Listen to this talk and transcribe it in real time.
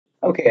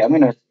Okay, I'm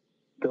going to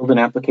build an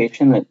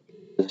application that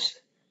is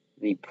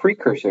the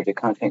precursor to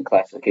content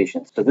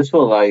classification. So this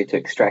will allow you to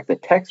extract the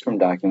text from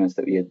documents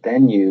that we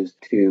then use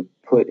to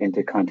put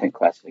into content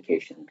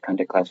classification.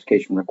 Content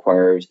classification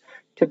requires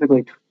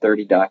typically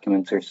 30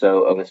 documents or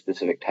so of a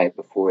specific type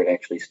before it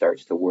actually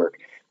starts to work.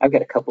 I've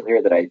got a couple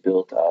here that I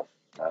built off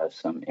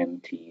some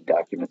MT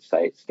document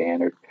site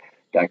standard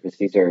documents.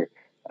 These are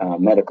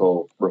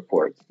medical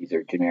reports. These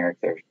are generic.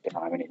 They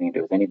don't have anything to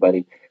do with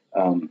anybody.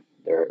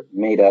 They're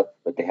made up,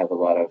 but they have a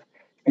lot of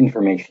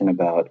information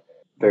about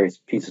various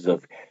pieces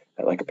of,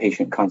 like a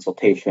patient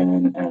consultation,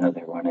 and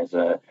another one is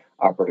a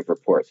operative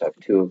report. So I have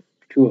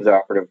two of the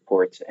operative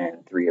reports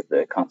and 3 of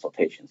the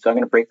consultations. So I'm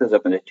going to break those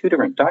up into 2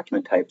 different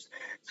document types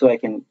so I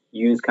can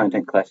use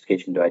content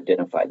classification to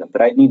identify them.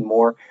 But I need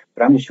more,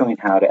 but I'm just showing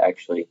how to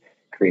actually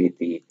create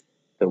the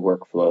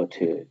workflow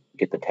to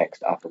get the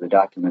text off of the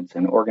documents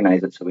and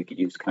organize it so we could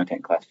use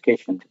content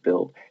classification to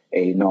build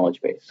a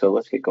knowledge base. So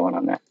let's get going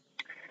on that.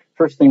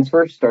 First things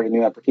first, start a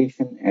new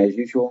application as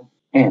usual,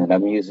 and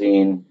I'm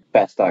using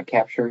fast doc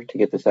capture to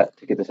get this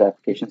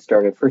application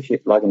started. First, you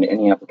log into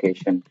any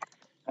application.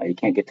 You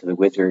can't get to the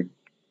wizard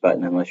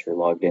button unless you're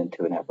logged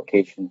into an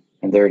application,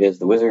 and there it is,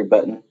 the wizard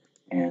button,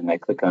 and I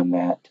click on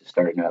that to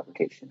start a new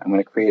application. I'm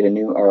going to create a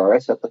new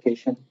RRS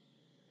application.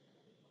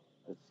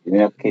 The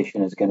new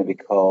application is going to be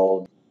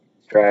called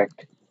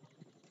Extract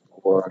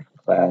or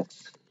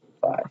Class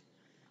 5.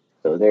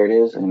 So there it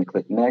is. I'm going to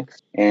click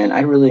next, and I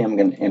really am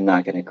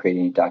not going to create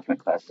any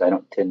document classes. I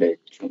don't tend to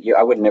change.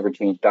 I would never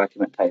change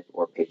document type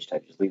or page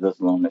type. Just leave those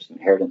alone. There's some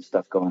inheritance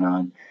stuff going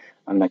on.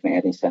 I'm not going to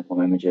add any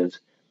sample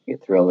images.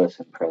 Get through all this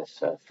and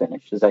press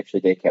finish. This is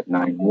actually Datacap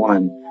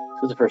 9.1.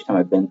 This is the first time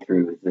I've been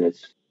through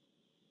this.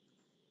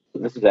 So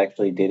this is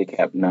actually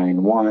Datacap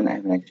 9.1. I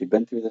haven't actually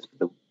been through this,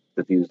 but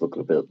the views look a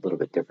little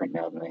bit different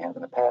now than they have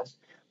in the past.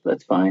 But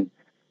that's fine.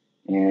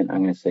 And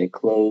I'm going to say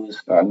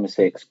close, or I'm going to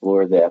say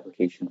explore the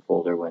application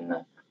folder when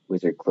the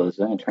wizard closes.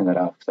 I'm going to turn that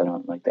off because I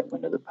don't like that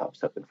window that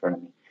pops up in front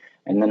of me.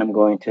 And then I'm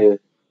going to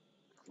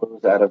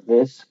close out of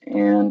this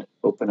and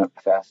open up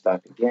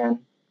FastDoc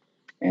again,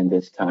 and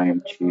this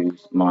time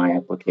choose my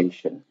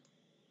application.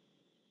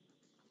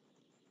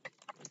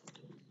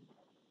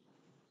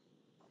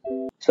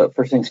 So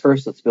first things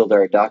first, let's build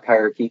our doc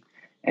hierarchy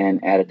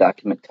and add a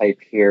document type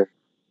here.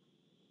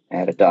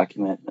 Add a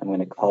document. I'm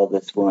going to call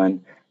this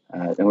one,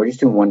 then we're just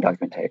doing one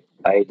document type,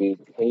 ID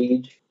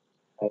page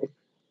type.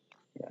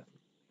 Yeah,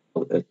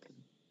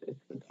 it's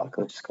the doc.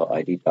 Let's just call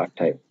ID doc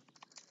type.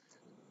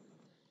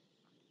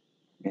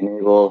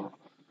 Enable.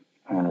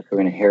 So we're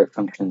going to inherit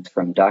functions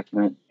from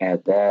document.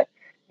 Add that.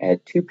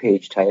 Add 2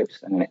 page types.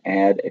 I'm going to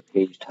add a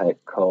page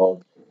type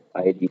called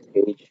ID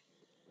page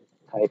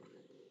type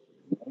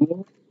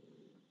name.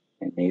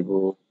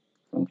 Enable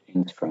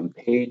functions from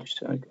page,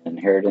 so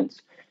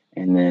inheritance,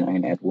 and then I'm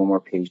going to add one more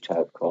page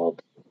type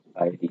called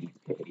ID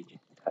page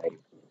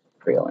type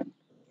trailing.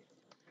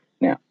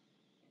 Now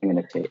I'm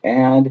going to say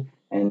add,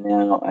 and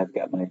now I've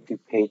got my 2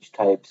 page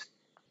types.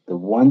 The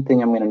one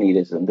thing I'm going to need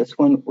is in this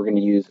one, we're going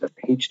to use a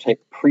page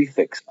type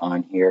prefix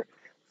on here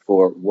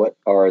for what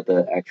are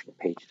the actual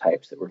page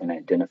types that we're going to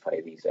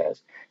identify these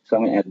as. So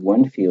I'm going to add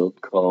one field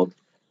called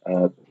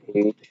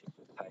page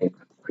type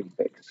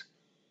prefix.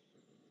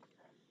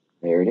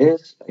 There it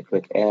is. I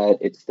click add.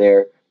 It's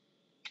there.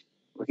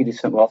 We can do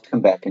something. We'll have to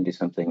come back and do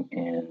something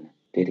in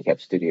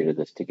Datacap Studio to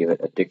this to give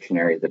it a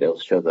dictionary that it'll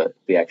show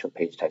the actual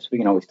page types. We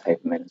can always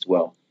type them in as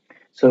well.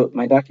 So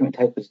my document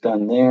type is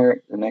done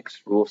there. The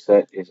next rule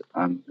set is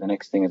the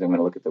next thing is I'm going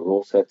to look at the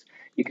rule sets.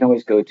 You can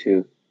always go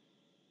to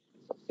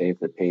save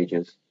the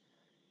pages.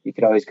 You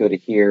can always go to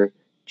here,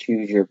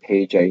 choose your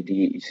page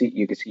ID.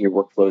 You can see your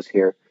workflows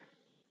here.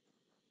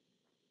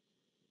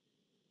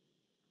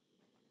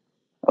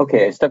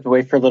 Okay, I stepped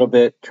away for a little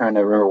bit, trying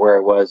to remember where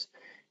I was,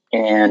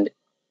 and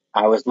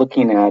I was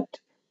looking at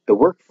the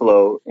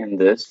workflow in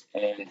this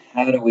and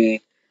how do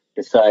we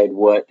decide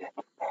what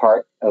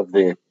part of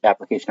the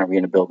application are we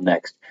going to build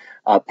next.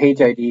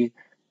 Page ID,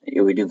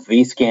 we do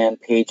vscan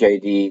page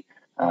ID,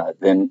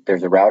 then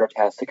there's a router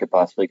task that could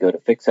possibly go to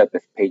fix up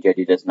if page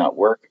ID does not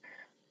work.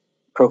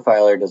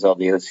 Profiler does all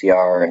the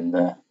OCR and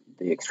the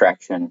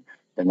extraction,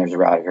 then there's a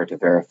router here to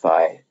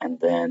verify, and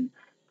then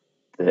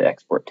the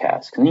export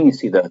task. And you can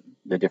see the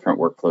different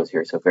workflows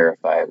here. So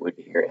verify would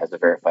be here. It has a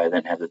verify,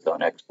 then has its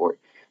own export.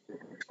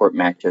 Export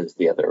matches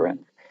the other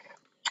end.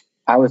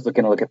 I was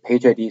looking to look at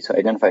page ID, so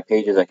identify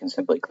pages. I can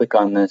simply click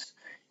on this.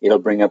 It'll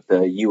bring up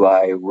the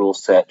UI rule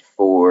set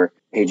for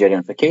page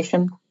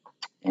identification.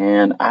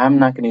 And I'm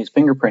not going to use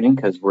fingerprinting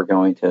because we're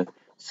going to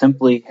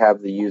simply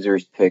have the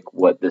users pick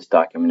what this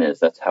document is.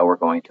 That's how we're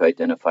going to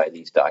identify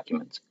these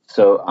documents.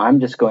 So I'm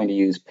just going to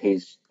use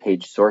page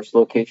source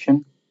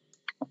location.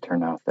 I'll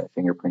turn off that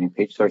fingerprinting.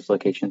 Page source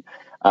location.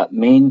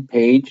 Main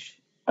page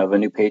of a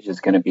new page is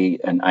going to be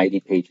an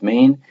ID page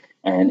main,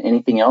 and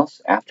anything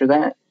else after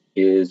that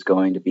is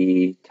going to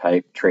be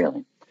type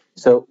trailing.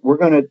 So we're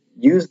going to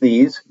use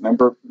these.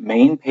 Remember,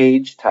 main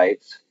page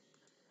types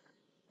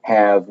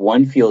have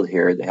one field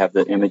here that have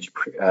the image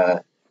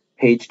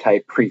page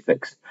type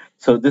prefix.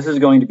 So this is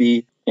going to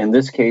be In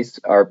this case,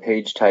 our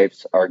page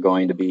types are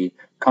going to be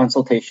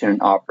consultation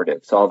and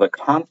operative. So I'll have a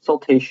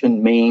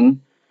consultation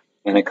main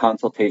and a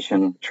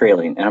consultation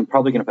trailing. And I'm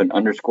probably going to put an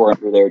underscore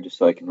under there just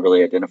so I can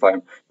really identify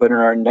them. But in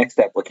our next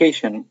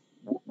application,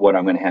 what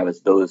I'm going to have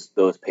is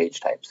those page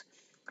types.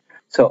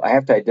 So I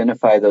have to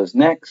identify those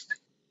next.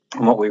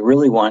 And what we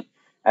really want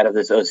out of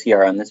this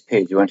OCR on this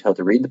page, we want to tell it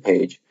to read the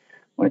page.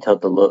 I want to tell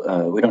it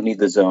to, we don't need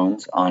the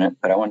zones on it,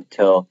 but I want to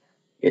tell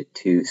it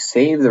to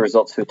save the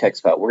results to a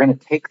text file. We're going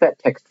to take that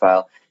text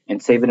file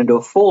and save it into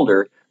a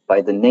folder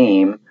by the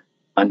name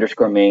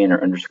underscore main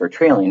or underscore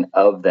trailing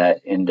of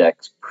that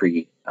index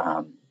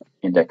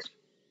index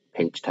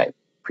page type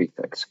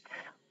prefix.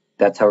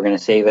 That's how we're going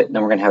to save it. And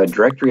then we're going to have a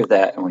directory of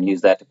that, and we're going to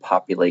use that to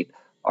populate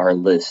our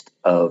list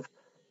of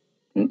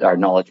our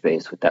knowledge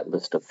base with that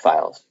list of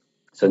files.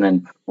 So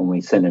then when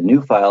we send a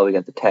new file, we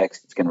got the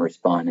text, it's going to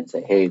respond and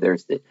say, hey,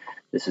 this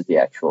is the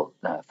actual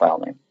file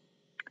name.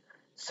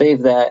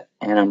 Save that,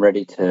 and I'm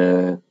ready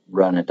to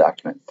run a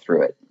document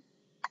through it.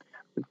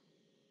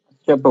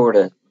 Let's jump over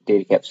to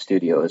Datacap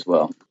Studio as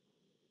well.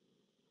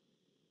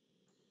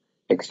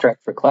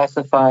 Extract for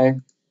classify,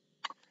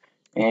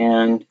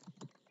 and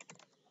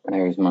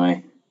there's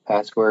my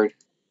password.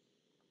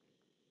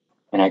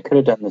 And I could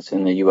have done this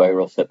in the UI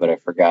rule set, but I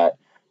forgot.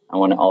 I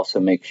want to also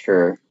make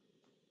sure.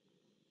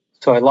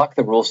 So I locked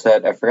the rule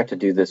set. I forgot to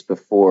do this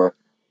before.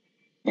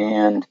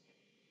 And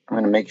I'm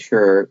going to make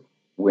sure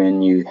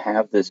when you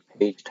have this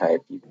page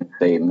type, you can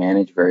say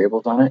manage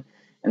variables on it.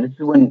 And this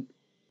is when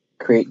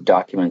create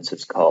documents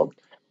is called.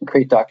 When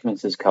create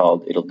documents is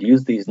called, it'll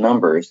use these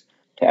numbers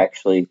to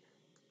actually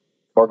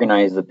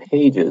organize the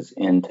pages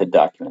into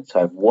documents. So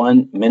I have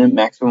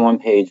maximum one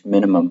page,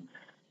 minimum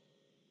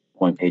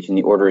one page, and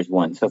the order is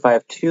 1. So if I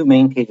have 2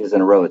 main pages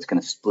in a row, it's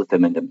going to split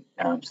them into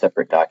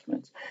separate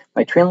documents.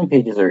 My trailing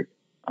pages are,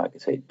 I can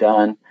say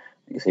done.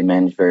 I can say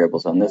manage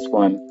variables on this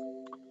one.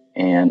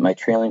 And my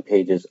trailing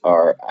pages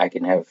are, I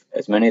can have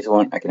as many as I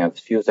want, I can have as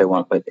few as I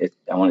want, but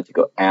I want it to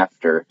go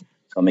after,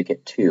 so I'll make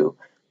it to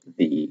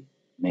the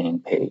main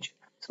page.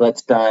 So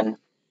that's done.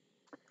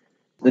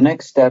 The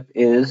next step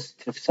is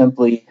to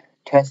simply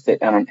test it.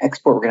 And on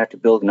export, we're going to have to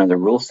build another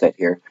rule set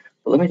here.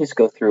 But let me just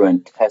go through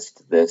and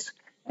test this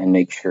and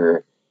make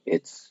sure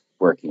it's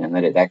working and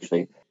that it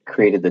actually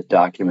created the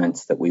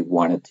documents that we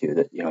wanted to,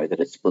 that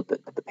it split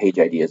that the page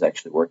ID is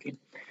actually working.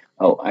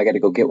 Oh, I got to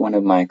go get one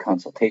of my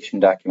consultation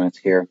documents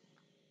here.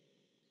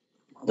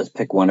 I'll just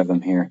pick one of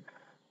them here.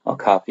 I'll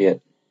copy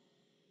it.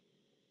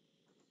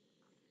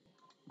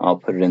 I'll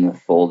put it in the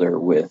folder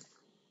with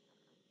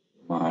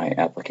my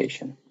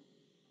application.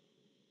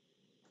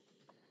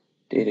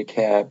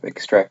 Datacap,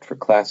 extract for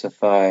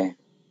classify,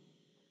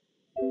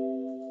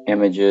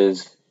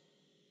 images,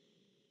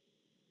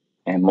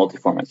 and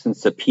multi-format. Since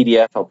it's a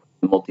PDF, I'll put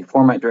the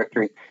multi-format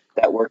directory.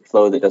 That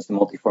workflow that does the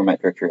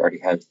multi-format directory already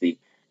has the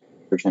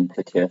version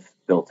to TIFF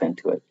built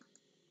into it.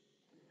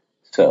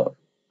 So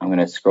I'm going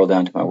to scroll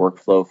down to my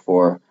workflow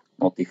for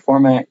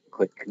multi-format,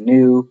 click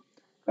new.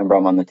 Remember,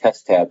 I'm on the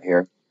test tab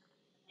here.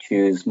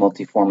 Choose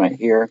multi-format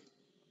here,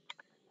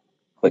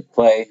 click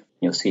play.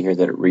 You'll see here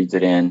that it reads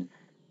it in.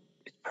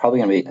 It's probably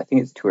going to be, I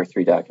think it's 2 or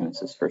 3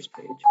 documents, this first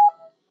page.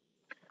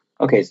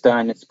 Okay, it's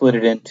done. It's split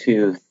it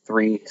into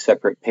 3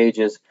 separate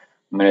pages.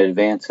 I'm going to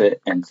advance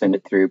it and send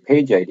it through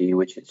page ID,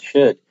 which it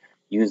should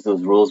use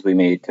those rules we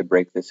made to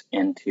break this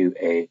into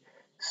a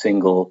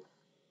single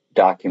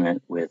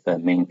document with a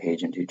main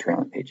page and 2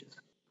 trailing pages.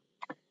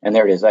 And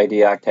there it is, ID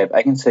octype.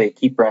 I can say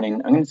keep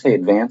running. I'm going to say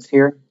advance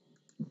here.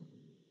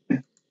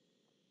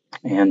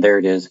 And there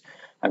it is.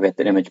 I've got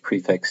that image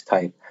prefix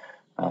type.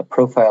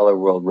 Profiler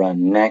will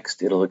run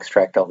next. It'll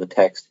extract all the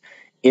text.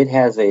 It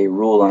has a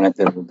rule on it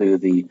that will do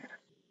the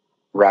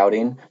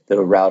routing,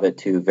 that'll route it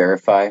to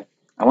verify.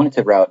 I want it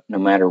to route no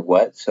matter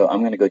what, so I'm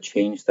going to go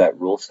change that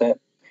rule set.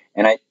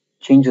 And I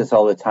change this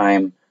all the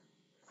time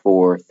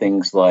for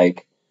things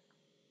like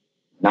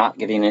not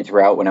getting it to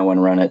route when I want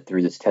to run it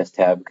through this test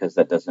tab, because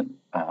that doesn't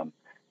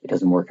it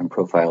doesn't work in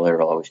Profiler.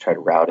 It'll always try to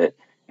route it,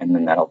 and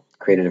then that'll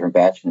create a different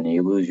batch, and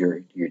you lose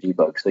your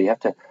debug. So you have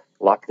to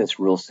lock this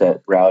rule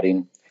set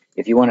routing.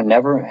 If you want to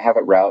never have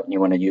it route and you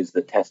want to use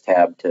the test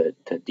tab to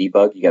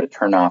debug, you got to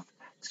turn off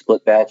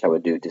split batch. I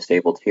would do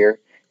disabled here.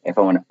 If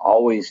I want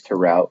always to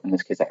route, in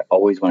this case, I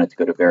always want it to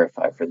go to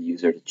verify for the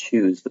user to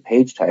choose the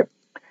page type,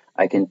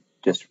 I can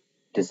just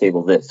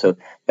disable this. So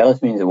that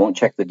just means it won't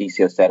check the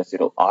DCO status.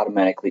 It'll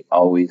automatically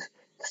always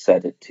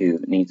set it to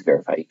needs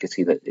verify. You can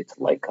see that it's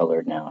light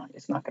colored now.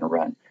 It's not going to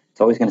run. It's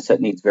always going to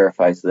set needs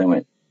verify. So then when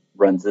it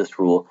runs this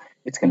rule,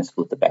 it's going to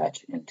split the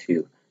batch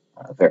into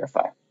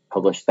verify.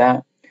 Publish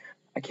that.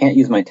 I can't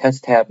use my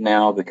test tab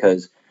now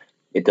because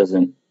it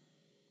doesn't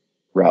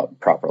route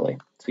properly.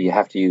 So you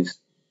have to use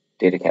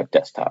Datacap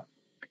Desktop.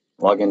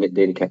 Log into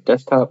Datacap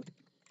Desktop.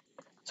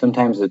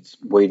 Sometimes it's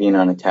waiting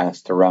on a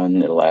task to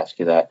run. It'll ask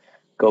you that.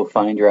 Go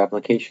find your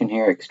application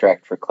here,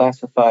 extract for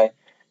classify,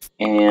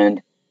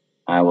 and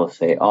I will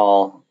say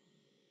all.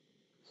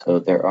 So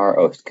there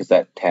are, because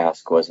that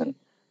task wasn't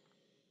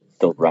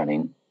still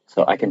running.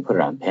 So I can put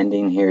it on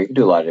pending here. You can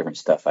do a lot of different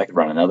stuff. I could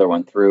run another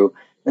one through.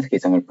 In this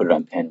case, I'm going to put it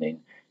on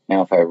pending.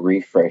 Now, if I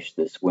refresh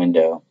this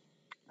window,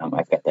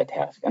 I've got that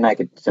task. And I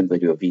could simply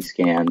do a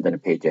vScan, then a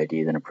page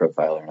ID, then a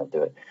profiler, and I'll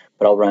do it.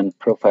 But I'll run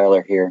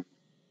profiler here.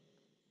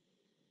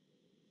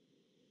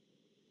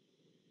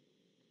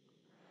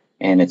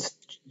 And it's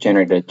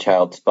generated a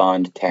child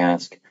spawned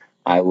task.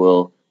 I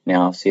will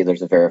now see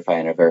there's a verify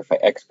and a verify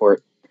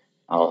export.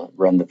 I'll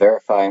run the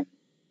verify.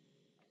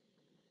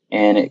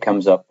 And it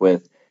comes up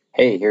with,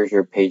 hey, here's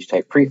your page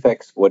type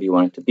prefix. What do you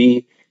want it to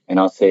be? And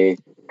I'll say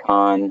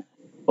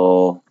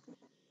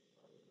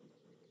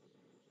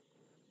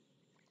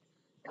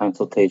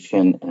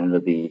consultation, and it'll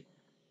be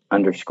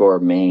underscore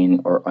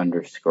main or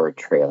underscore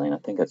trailing. I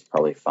think that's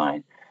probably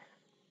fine.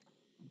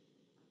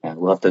 And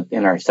we'll have to,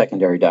 in our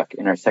secondary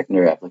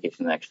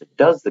application that actually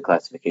does the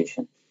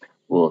classification,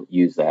 we'll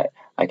use that.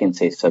 I can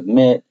say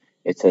submit.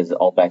 It says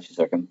all batches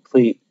are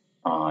complete.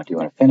 Do you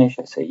want to finish?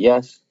 I say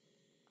yes.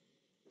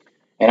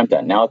 And I'm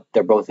done. Now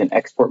they're both in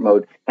export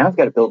mode. Now I've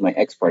got to build my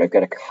export. I've got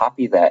to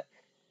copy that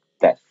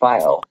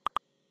file.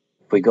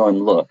 If we go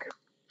and look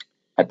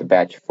at the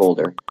batch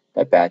folder,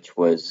 that batch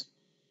was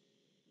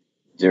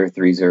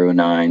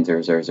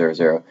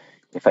 03090000.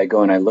 If I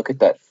go and I look at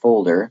that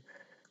folder,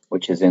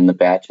 which is in the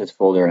batches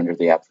folder under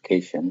the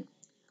application,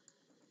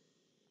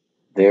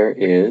 there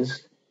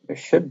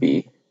should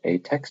be a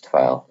text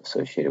file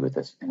associated with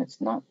this, and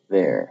it's not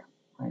there.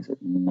 Why is it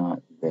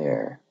not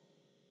there?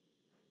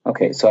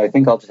 Okay, so I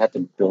think I'll just have to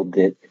build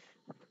the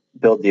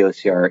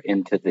OCR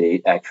into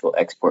the actual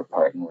export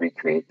part and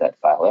recreate that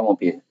file. That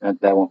won't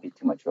be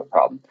too much of a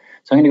problem.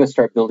 So I'm going to go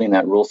start building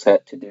that rule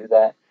set to do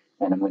that,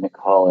 and I'm going to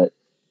call it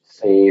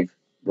save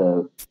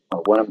the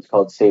one of them is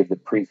called save the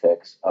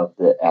prefix of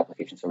the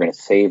application. So we're going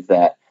to save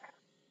that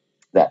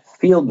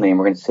field name.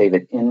 We're going to save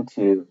it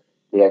into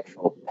the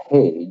actual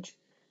page,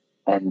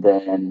 and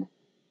then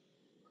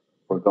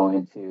we're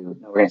going to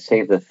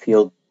save the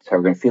field. So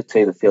we're going to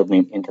save the field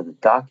name into the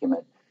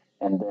document,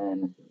 and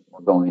then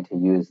we're going to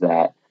use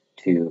that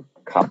to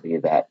copy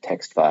that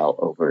text file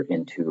over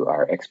into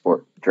our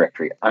export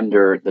directory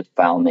under the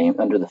file name,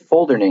 under the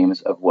folder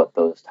names of what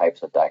those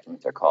types of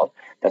documents are called.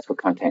 That's what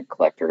Content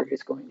Collector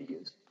is going to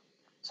use.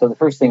 So the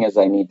first thing is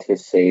I need to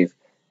save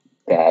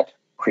that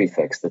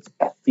prefix. That's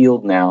a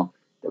field now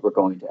that we're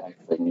going to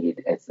actually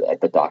need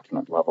at the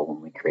document level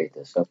when we create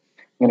this. So I'm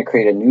going to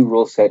create a new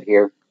rule set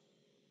here.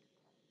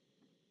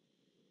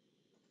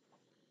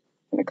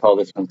 I'm going to call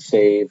this one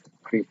save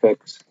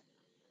prefix.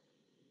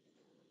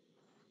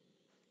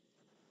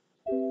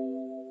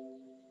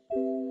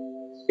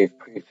 Save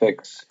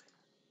prefix,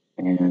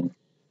 and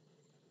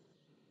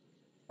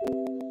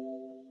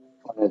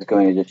one is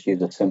going to just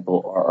use a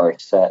simple RR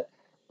set.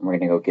 And we're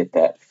going to go get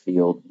that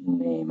field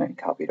name and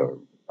copy it over.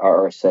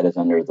 RR set is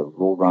under the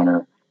rule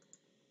runner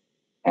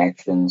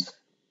actions.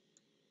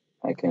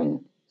 I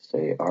can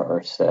say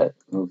RR set,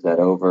 move that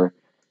over,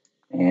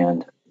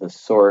 and the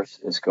source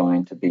is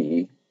going to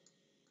be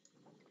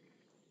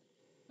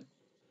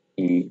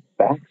the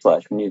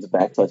backslash. When you use the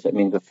backslash, that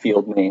means the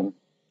field name.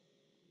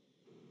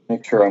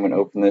 Make sure I'm going to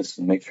open this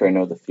and make sure I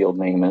know the field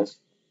name is.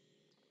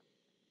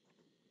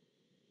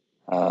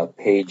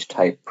 Page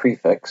type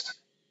prefix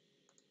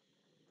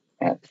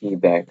at p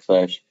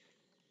backslash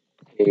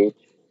page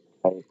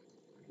type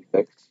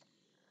prefix,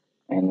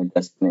 and the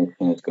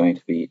destination is going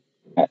to be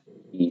at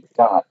p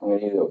dot. I'm going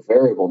to use a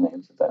variable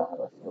name since I don't have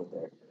a field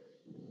there.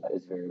 That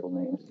is variable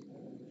names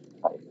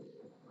type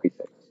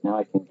prefix. Now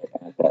I can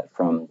add that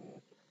from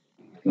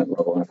document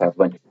level, and if I have a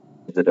bunch of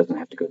pages, it doesn't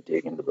have to go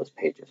dig into those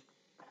pages.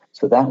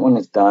 So that one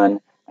is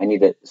done. I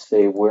need to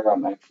say where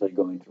I'm actually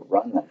going to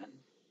run that.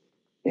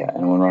 Yeah,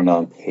 and I want to run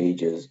on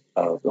pages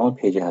of, the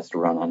only page it has to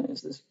run on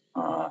is this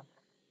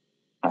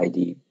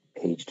ID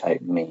page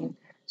type main.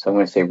 So I'm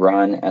going to say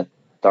run at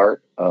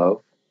start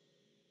of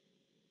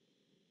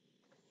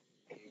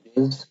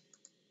pages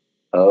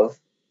of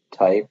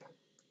type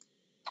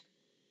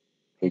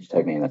page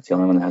type main. That's the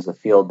only one that has a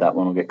field. That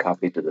one will get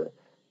copied to the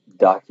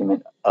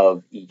document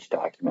of each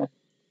document.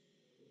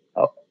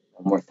 Oh,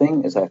 one more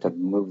thing is I have to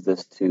move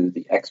this to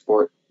the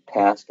export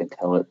task and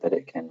tell it that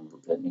it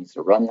needs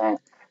to run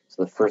that.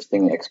 So the first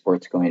thing the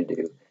export's going to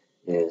do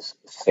is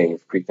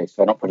save prefix. If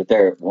I don't put it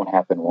there, it won't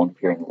happen, it won't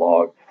appear in the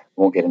log,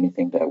 won't get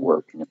anything to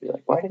work, and you'll be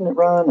like, why didn't it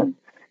run? And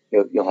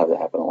you'll have that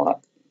happen a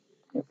lot.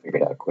 You'll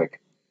figure it out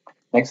quick.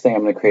 Next thing,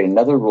 I'm going to create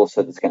another rule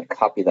set that's going to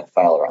copy that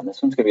file around.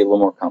 This one's going to be a little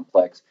more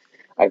complex.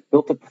 I've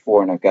built it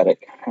before, and I've got it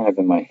kind of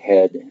in my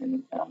head,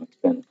 and it's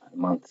been a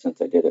month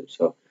since I did it,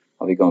 so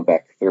I'll be going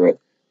back through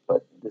it.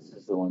 But this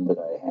is the one that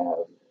I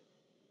have.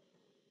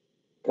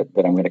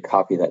 That I'm going to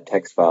copy that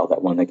text file,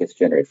 that one that gets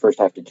generated. First,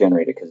 I have to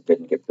generate it because it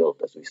didn't get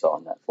built, as we saw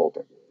in that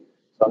folder.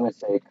 So I'm going to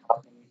say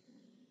copy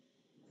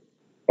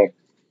text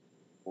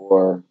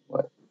for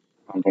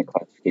content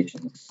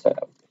classification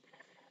setup.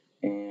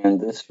 And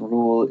this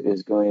rule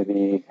is going to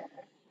be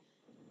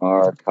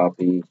our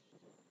copy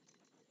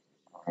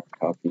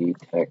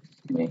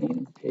text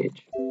main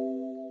page.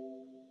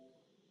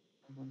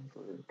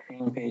 For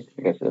main page,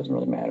 I guess it doesn't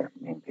really matter.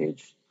 Main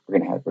page we're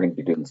gonna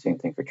be doing the same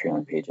thing for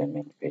trailing page and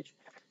main page,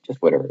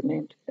 just whatever it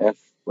named.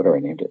 Whatever I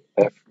named it.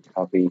 F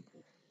copy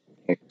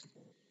text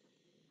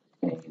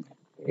main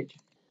page.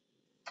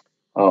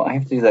 Oh, I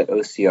have to do that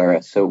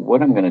OCRS. So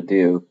what I'm gonna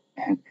do,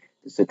 and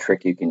this is a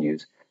trick you can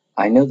use.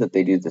 I know that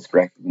they do this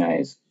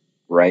recognize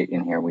right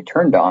in here. We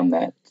turned on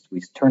that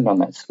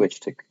switch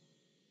to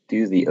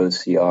do the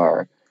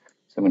OCR.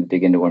 So I'm going to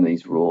dig into one of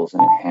these rules,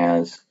 and it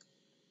has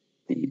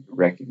the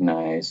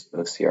recognize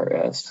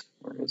OCRS.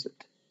 Where is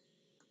it?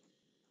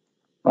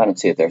 I don't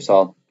see it there, so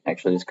I'll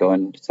actually just go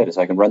and set it.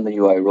 So I can run the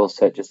UI rule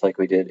set just like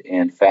we did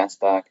in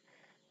FastDoc.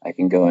 I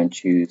can go and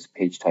choose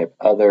page type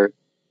other.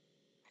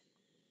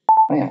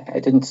 Oh yeah,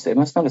 it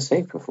must not have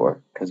saved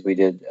before because we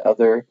did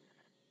other,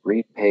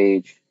 read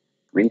page,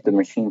 read the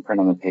machine print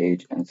on the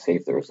page, and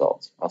save the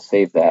results. I'll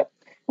save that.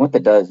 And what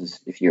that does is,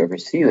 if you ever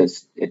see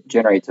this, it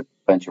generates a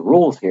bunch of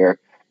rules here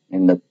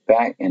in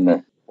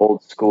the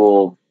old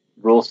school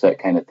rule set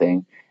kind of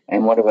thing.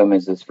 And one of them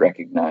is this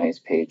recognize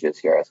page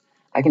OCRS.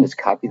 I can just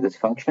copy this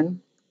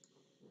function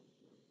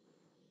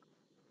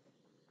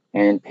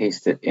and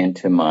paste it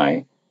into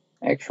my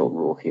actual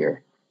rule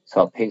here.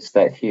 So I'll paste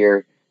that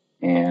here,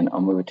 and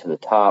I'll move it to the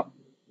top.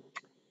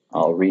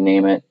 I'll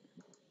rename it,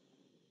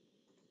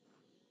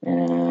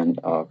 and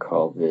I'll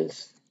call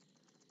this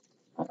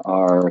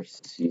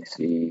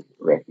RCC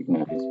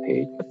recognize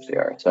page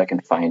OCR. So I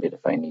can find it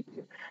if I need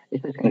to.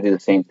 It's just going to do the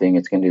same thing.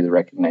 It's going to do the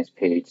recognize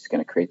page. It's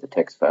going to create the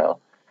text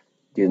file,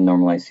 do the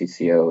normalized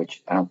CCO,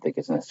 which I don't think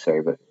is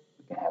necessary, but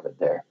we can have it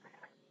there.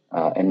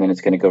 And then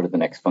it's going to go to the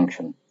next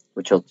function,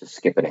 which will just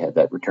skip it ahead.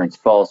 That returns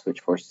false,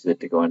 which forces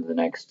it to go into the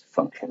next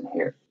function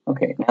here.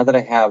 Okay, now that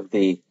I have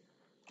the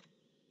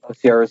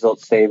OCR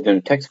results saved in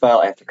a text file,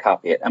 I have to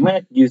copy it. I'm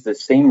going to use the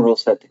same rule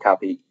set to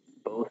copy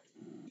both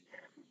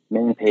the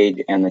main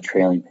page and the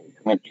trailing page.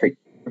 I'm going to create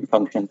different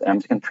functions, and I'm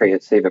just going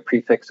to save a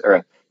prefix or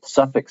a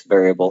suffix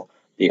variable,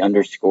 the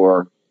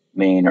underscore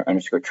main or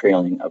underscore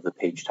trailing of the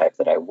page type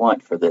that I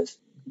want for this.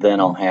 Then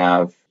I'll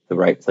have the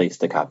right place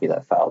to copy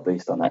that file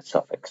based on that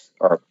suffix,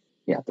 or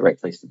yeah, the right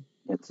place.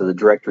 So the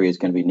directory is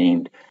going to be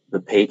named the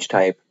page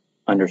type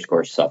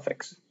underscore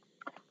suffix.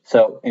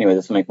 So anyway,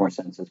 this will make more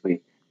sense as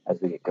we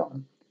get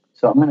going.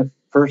 So I'm going to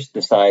first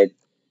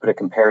put a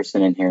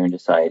comparison in here and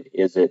decide,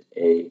 is it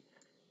a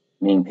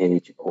main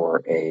page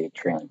or a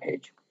trailing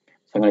page?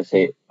 So I'm going to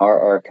say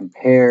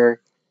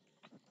compare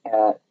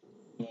at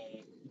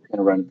p. It's going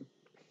to run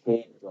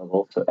page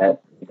level. So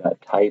at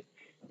p.type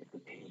is the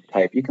page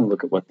type. You can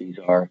look at what these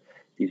are.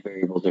 These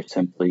variables are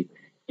simply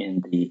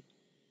in the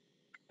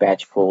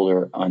batch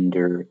folder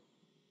under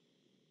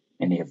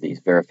any of these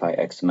verify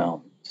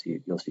XML. So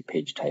you'll see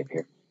page type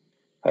here.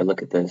 If I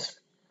look at this,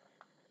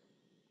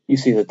 you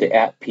see that the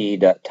at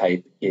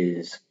p.type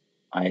is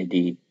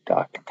ID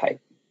doc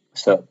type.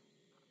 So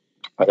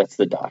that's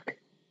the doc.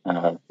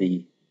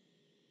 The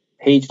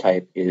page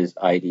type is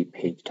ID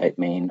page type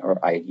main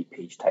or ID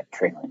page type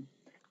trailing.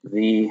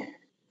 The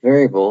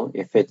variable,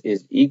 if it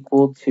is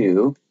equal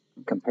to,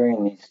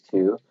 comparing these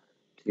two,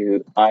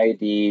 to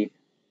ID,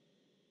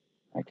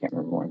 I can't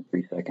remember more in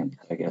 3 seconds,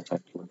 I guess I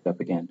have to look it up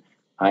again,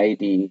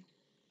 ID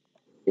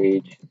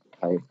page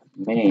type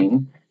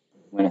main,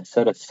 I'm going to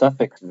set a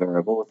suffix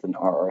variable with an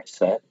RR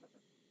set,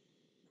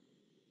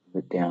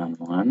 put down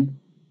 1.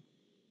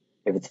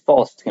 If it's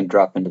false, it's going to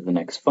drop into the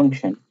next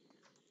function,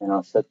 and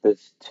I'll set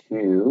this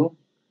to,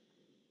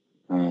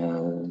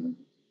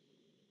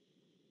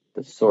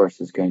 the source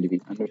is going to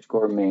be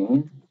underscore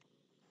main,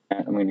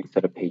 and I'm going to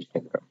set a page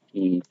type of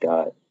p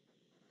dot.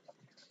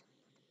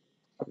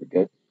 Are we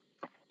good?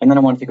 And then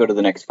I want it to go to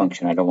the next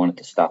function. I don't want it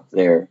to stop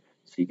there,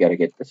 so you got to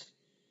get this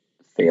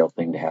fail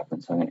thing to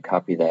happen. So I'm going to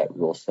copy that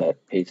rule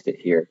set, paste it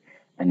here,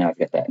 and now I've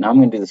got that. Now I'm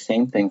going to do the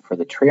same thing for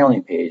the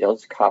trailing page. I'll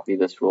just copy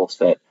this rule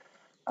set.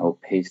 I will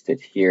paste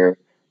it here.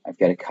 I've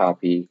got a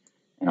copy,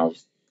 and I'll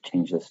just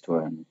change this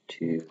one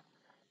to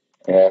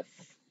F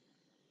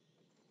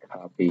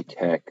copy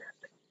text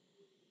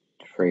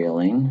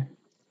trailing.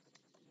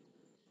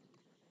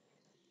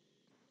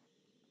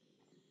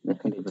 This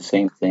can do the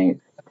same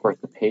thing. Of course,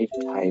 the page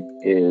type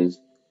is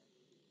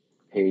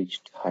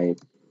page type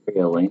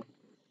trailing.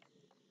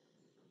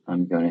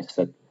 I'm going to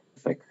set the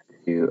suffix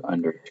to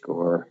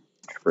underscore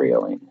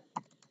trailing.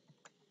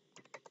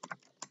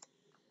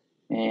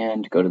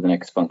 And go to the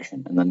next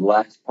function. And then the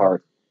last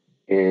part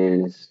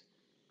is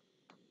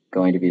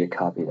going to be to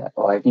copy that.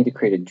 Oh, I need to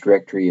create a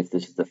directory if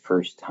this is the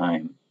first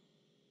time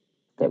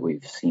that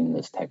we've seen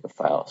this type of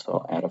file. So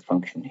I'll add a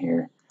function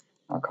here.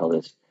 I'll call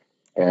this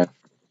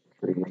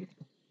f3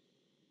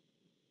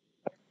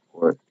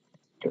 export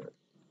dirt.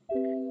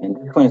 And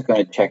this one is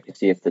going to check to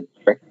see if the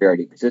directory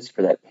already exists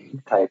for that page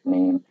type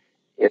name.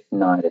 If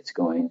not, it's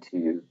going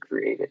to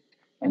create it.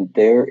 And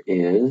there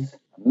is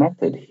a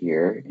method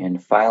here in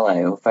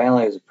file.io.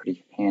 File.io is a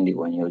pretty handy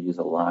one you'll use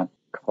a lot,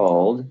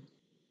 called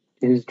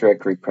is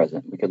directory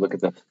present. We could look at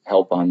the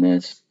help on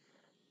this.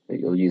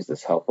 You'll use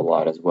this help a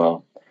lot as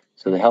well.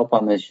 So the help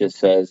on this just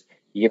says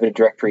you give it a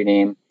directory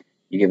name,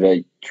 you give it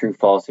a true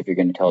false if you're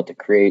going to tell it to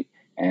create,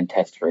 and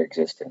test for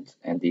existence.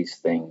 And these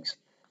things,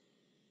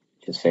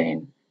 just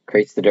saying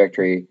creates the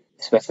directory,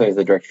 specifies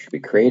the directory should be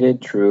created.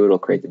 True, it'll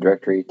create the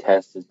directory.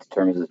 Test is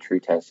determines the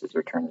true test is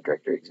return the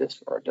directory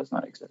exists or it does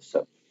not exist.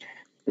 So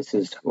this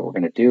is what we're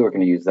going to do. We're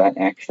going to use that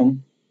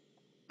action.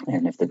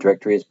 And if the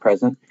directory is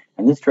present,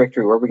 and this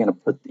directory, where are we going to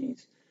put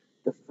these?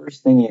 The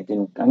first thing you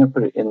can, I'm going to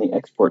put it in the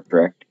export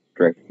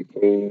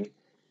directory,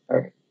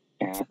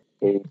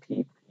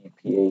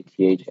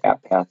 APPATH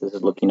app path. This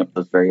is looking up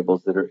those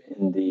variables that are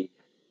in the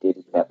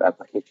Datacap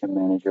application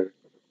manager.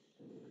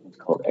 It's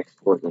called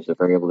export. There's a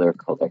variable there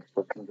called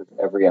export. Comes with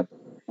every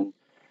application.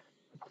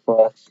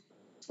 /+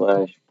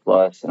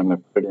 and I'm going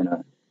to put it in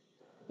a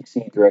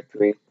C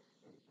directory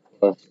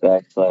 /+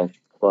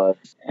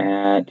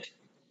 at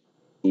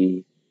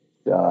the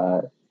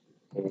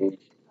page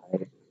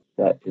type.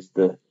 That is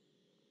the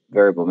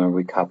variable. Remember,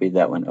 we copied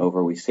that one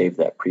over. We saved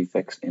that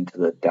prefix into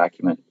the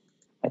document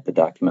at the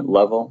document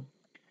level.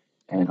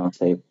 And I'll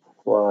say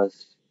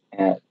plus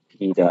at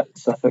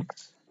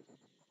p.suffix.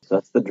 So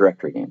that's the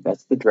directory name.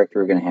 That's the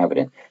directory we're going to have it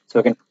in. So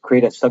I can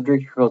create a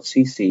subdirectory called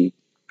CC.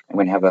 I'm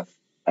going to have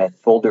a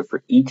folder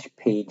for each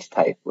page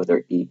type, whether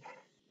it be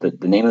the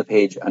name of the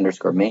page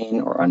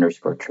 _main or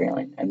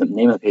 _trailing. And the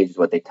name of the page is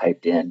what they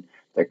typed in,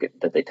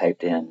 that they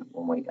typed in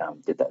when we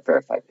did that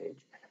verify page.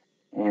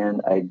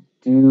 And I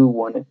do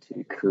want it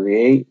to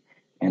create,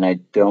 and I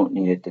don't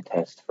need it to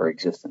test for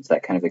existence.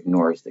 That kind of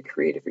ignores the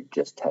create if you're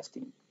just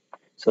testing.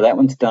 So that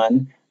one's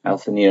done. I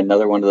also need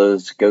another one of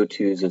those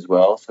go-tos as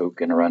well. So we're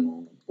going to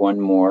run one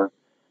more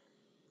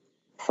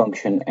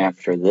function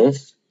after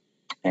this,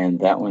 and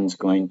that one's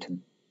going to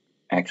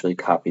actually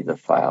copy the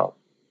file.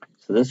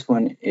 So this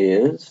one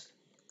is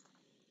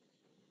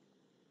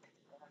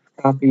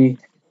copy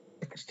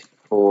text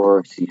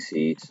for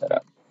CC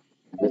setup.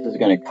 This is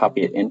going to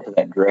copy it into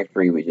that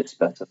directory we just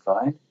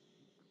specified.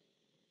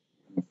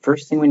 The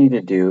first thing we need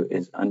to do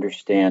is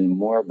understand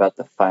more about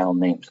the file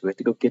name. So we have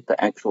to go get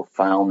the actual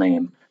file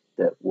name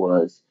that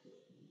was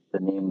the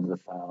name of the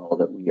file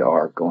that we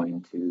are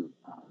going to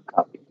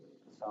copy.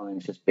 The file name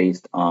is just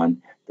based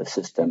on the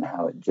system,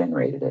 how it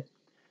generated it.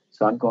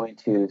 So I'm going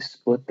to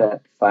split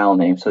that file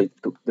name. So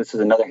this is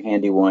another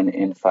handy one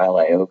in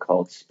File.io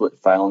called split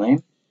file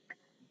name.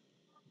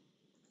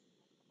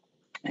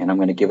 And I'm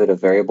going to give it a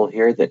variable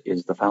here that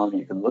is the file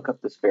name. You can look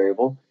up this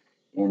variable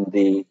in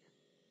the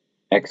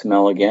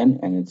XML again,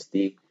 and it's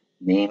the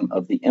name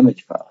of the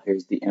image file.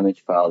 Here's the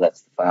image file.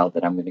 That's the file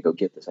that I'm going to go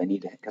get this.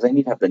 Because I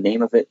need to have the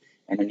name of it,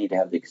 and I need to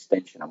have the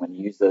extension. I'm going to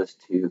use those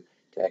to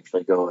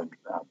actually go and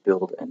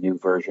build a new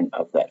version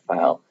of that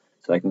file,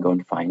 so I can go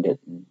and find it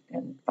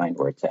and find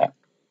where it's at.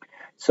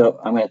 So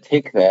I'm going to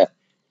take that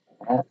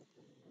at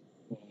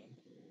the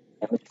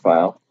image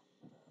file,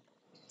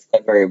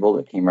 that variable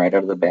that came right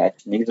out of the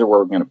batch, and these are where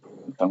we're going to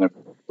put them. So I'm going to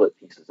put split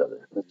pieces of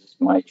it. This is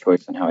my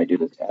choice on how I do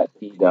this. At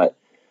p.froot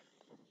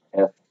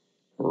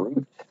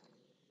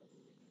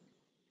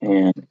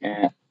and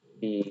at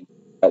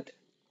p.fpath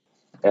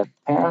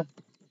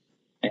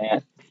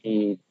at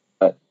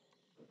p.file,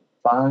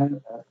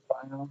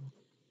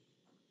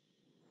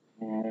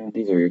 and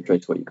these are your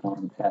choice what you call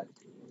them, at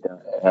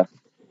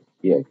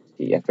p.fext.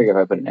 I figure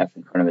if I put an F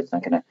in front of it, it's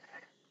not going to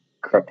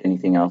corrupt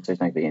anything else. There's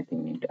not going to be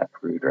anything named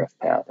froot or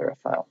fpath or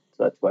file.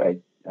 So that's why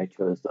I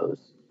chose those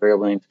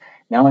variable names.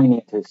 Now I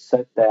need to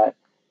set that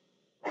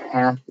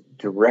path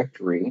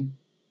directory,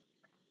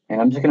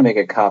 and I'm just going to make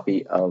a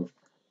copy of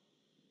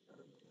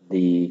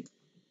the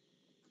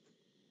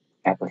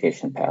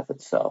application path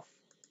itself,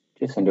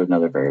 just into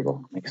another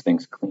variable. Makes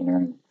things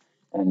cleaner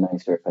and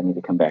nicer if I need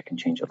to come back and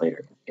change it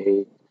later.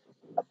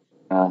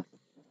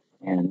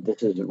 And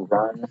this is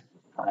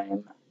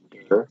runtime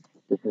dir.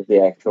 This is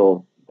the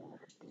actual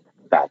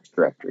batch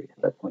directory.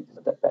 So that points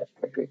to that batch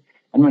directory.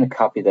 I'm going to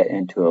copy that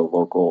into a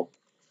local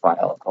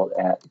file called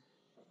at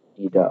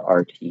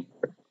e.rt.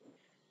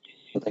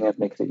 Something that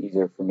makes it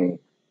easier for me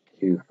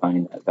to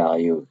find a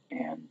value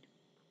and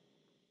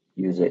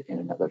use it in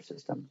another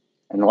system.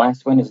 And the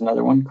last one is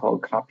another one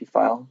called copy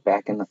file,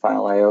 back in the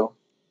File.io.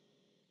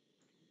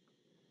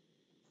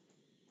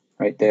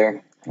 Right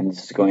there. And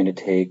this is going to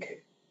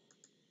take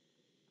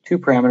three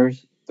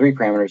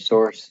parameters,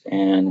 source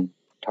and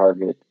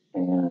target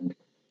and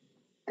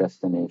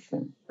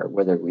destination, or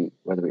whether we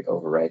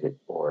overwrite it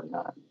or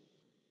not.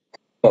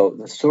 So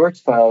the source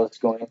file is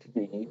going to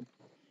be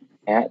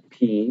at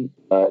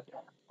p.rtdir,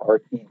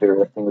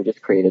 that thing we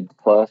just created,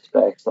 plus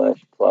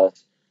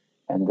 /+,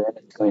 and then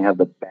it's going to have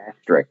the batch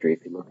directory.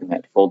 If you look in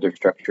that folder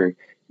structure,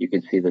 you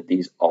can see that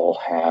these all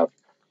have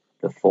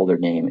the folder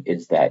name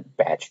is that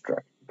batch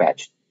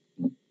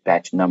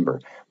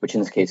number, which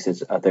in this case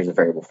is there's a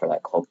variable for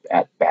that called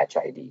at batch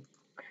ID.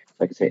 So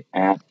I can say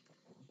at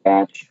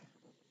batch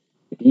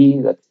ID,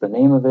 that's the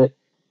name of it,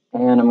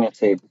 and I'm going to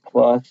say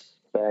plus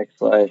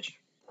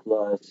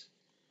 /+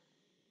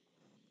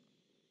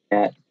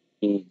 at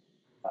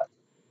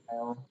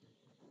e.file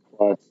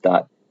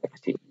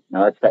plus.txt.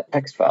 Now that's that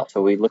text file.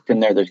 So we looked in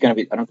there. There's going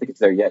to be, I don't think it's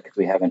there yet because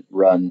we haven't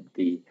run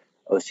the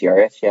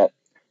OCRS yet,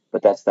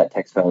 but that's that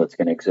text file that's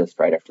going to exist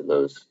right after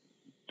those,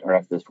 or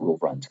after this rule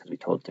runs, because we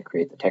told it to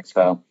create the text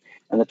file.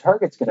 And the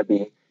target's going to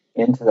be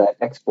into that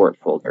export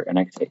folder. And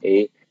I can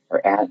say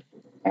or add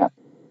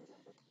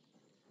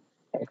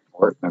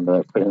export. Remember that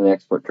I put in the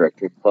export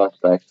directory plus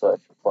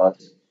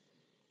 //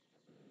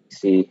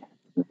 see.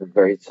 This is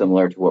very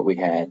similar to what we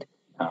had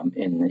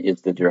in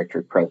is the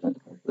directory present.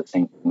 It's the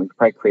same thing. We could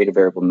probably create a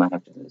variable and not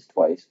have to do this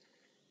twice.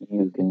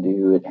 You can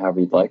do it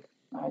however you'd like.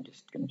 I'm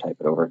just going to type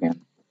it over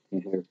again.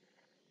 Easier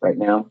right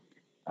now.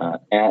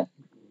 At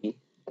p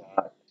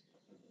dot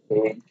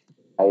page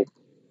type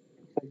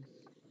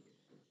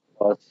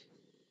plus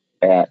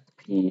at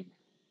p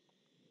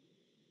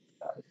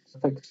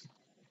suffix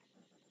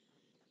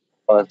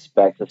plus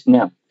backslash.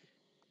 Now,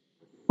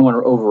 I want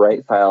to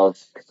overwrite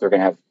files because they're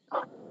going to have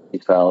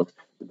these files.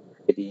 The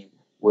ID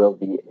will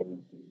be a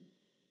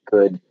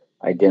good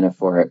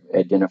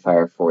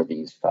identifier for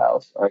these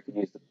files. Or I could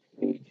use the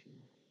page,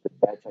 the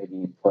batch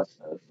ID plus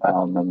a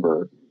file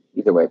number,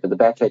 either way. But the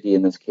batch ID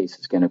in this case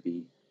is going to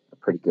be a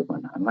pretty good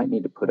one. I might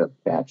need to put a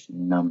batch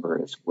number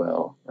as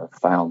well, or a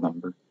file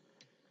number.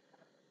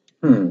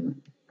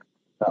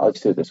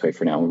 Let's do it this way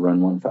for now. We'll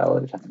run one file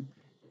at a time.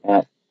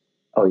 I'm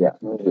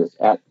going to do this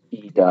at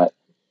p.file.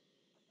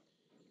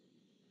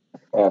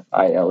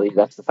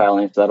 That's the file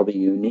name, so that'll be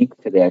unique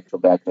to the actual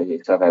batch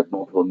ID. So if I have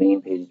multiple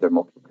main pages or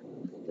multiple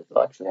pages,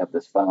 I'll actually have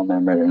this file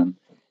number in them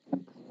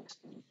and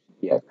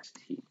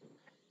txt.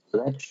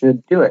 So that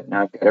should do it.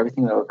 Now I've got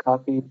everything that I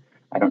copied.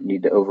 I don't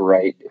need to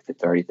overwrite if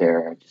it's already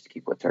there. I just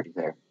keep what's already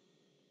there.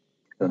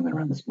 So I'm going to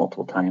run this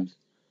multiple times,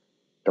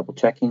 double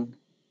checking.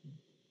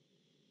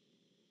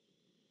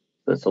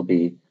 This will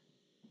be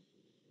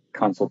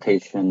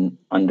consultation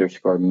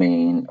underscore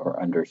main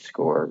or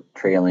underscore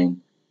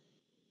trailing.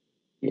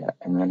 Yeah,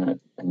 and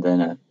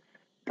then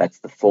that's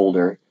the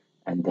folder,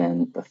 and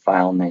then the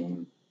file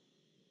name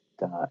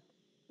dot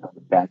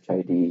the batch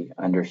ID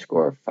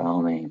underscore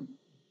file name.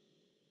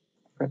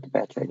 I forgot the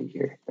batch ID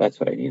here. That's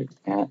what I needed.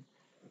 At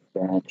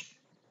batch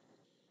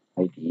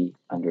ID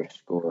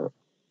underscore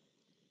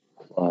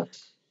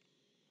plus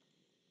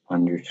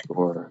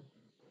underscore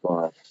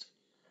plus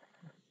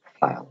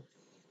file.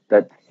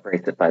 That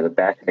separates it by the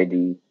batch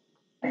ID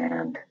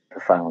and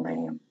the file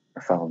name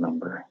or file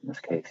number in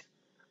this case.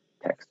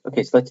 Text.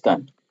 Okay, so that's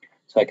done.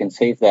 So I can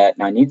save that.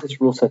 Now I need this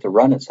rule set to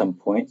run at some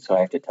point, so I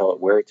have to tell it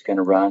where it's going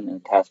to run in the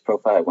task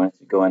profile. I want it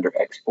to go under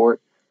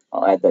export.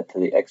 I'll add that to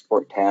the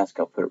export task.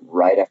 I'll put it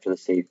right after the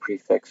save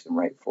prefix and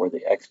right for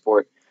the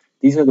export.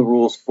 These are the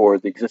rules for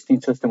the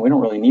existing system. We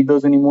don't really need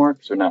those anymore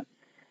because we're not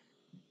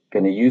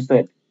going to use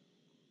that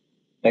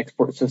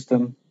export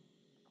system.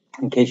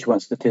 In case you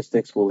want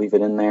statistics, we'll leave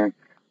it in there,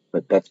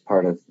 but that's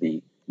part of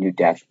the new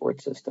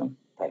dashboard system,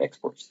 that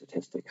export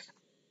statistics.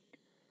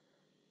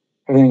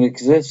 Everything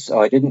exists. Oh,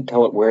 I didn't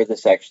tell it where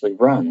this actually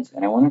runs,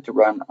 and I want it to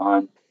run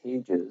on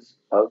pages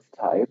of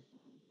type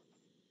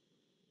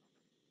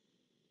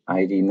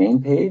ID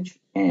main page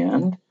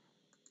and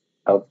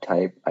of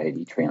type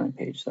ID trailing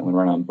page. So I'm going to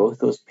run on both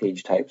those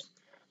page types.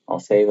 I'll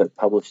save it,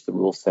 publish the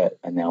rule set,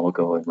 and now we'll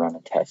go and run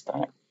a test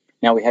on it.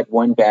 Now we had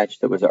one batch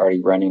that was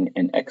already running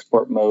in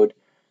export mode.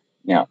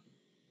 Now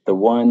this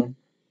one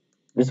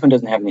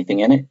doesn't have anything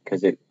in it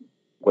because it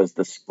was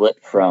the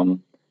split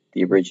from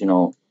the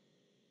original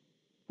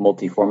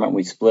multi-format.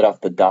 We split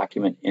off the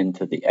document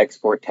into the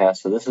export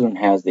task. So this one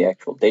has the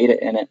actual data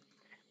in it,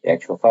 the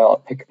actual file. I'll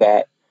pick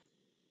that,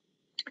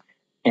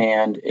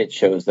 and it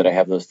shows that I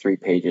have those 3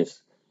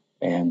 pages,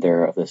 and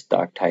they're of this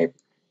doc type,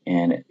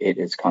 and it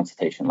is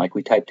consultation, like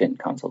we typed in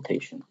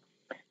consultation.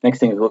 Next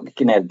thing is we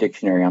can add a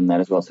dictionary on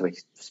that as well, so we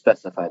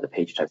specify the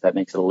page type. That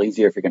makes it a little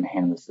easier if you're going to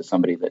hand this to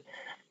somebody that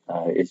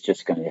is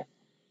just going to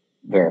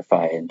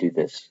verify and do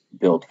this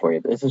build for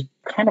you. But this is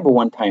kind of a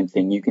one-time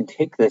thing. You can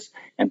take this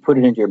and put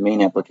it into your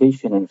main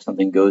application, and if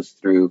something goes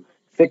through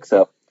fix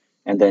up,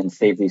 and then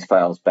save these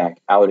files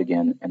back out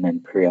again, and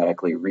then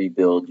periodically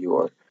rebuild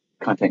your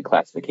content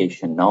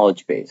classification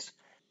knowledge base.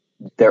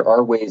 There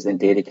are ways in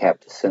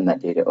Datacap to send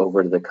that data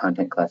over to the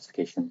content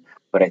classification,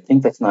 but I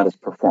think that's not as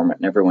performant.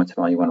 And every once in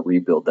a while, you want to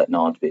rebuild that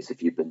knowledge base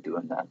if you've been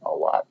doing that a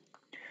lot.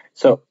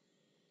 So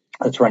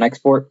let's run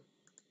export.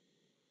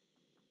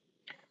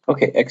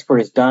 Okay,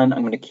 export is done.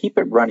 I'm going to keep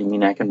it running,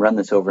 meaning I can run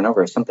this over and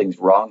over. If something's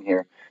wrong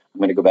here, I'm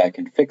going to go back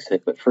and fix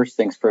it. But first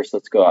things first,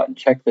 let's go out and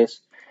check this.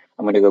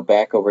 I'm going to go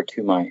back over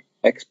to my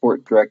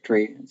export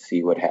directory and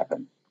see what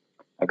happened.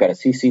 I've got a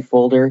CC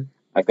folder.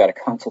 I've got a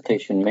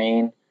consultation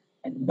main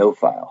and no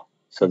file.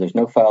 So there's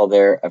no file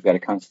there. I've got a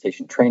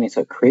consultation training.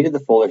 So it created the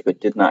folders but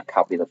did not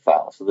copy the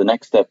file. So the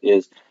next step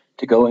is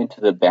to go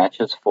into the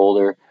batches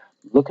folder,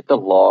 look at the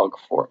log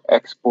for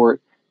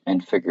export,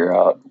 and figure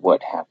out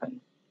what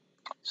happened.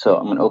 So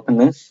I'm going to open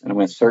this, and I'm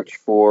going to search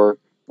for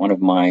one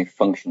of my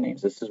function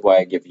names. This is why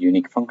I give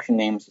unique function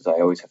names, is I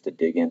always have to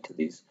dig into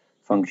these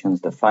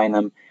functions to find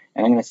them.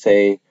 And I'm going to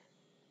say,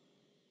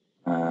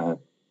 I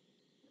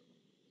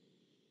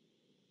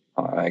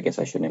guess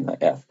I should name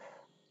that F.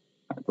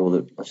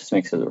 Let's just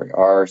make sure that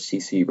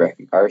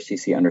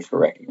RCC underscore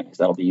recognize.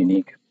 That'll be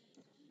unique.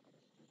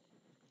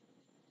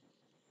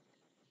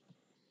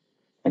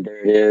 And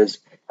there it is.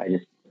 I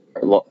just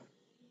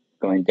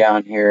going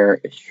down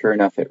here. Sure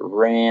enough, it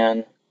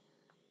ran.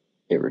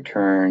 It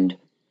returned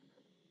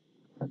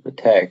the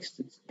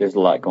text. There's a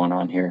lot going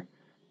on here.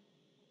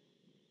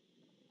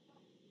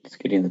 It's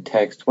getting the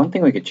text. One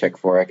thing we could check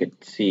for, I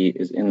could see,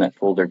 is in that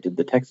folder, did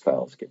the text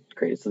files get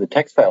created? So the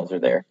text files are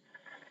there.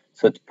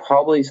 So it's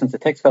probably, since the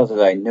text files are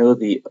there, I know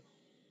the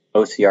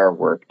OCR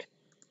worked.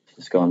 Let's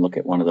just go and look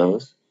at one of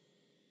those.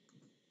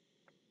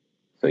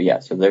 So yeah,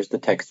 so there's the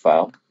text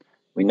file.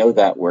 We know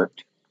that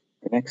worked.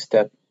 The next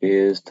step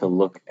is to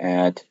look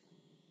at,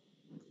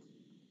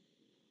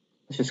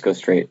 let's just go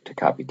straight to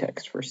copy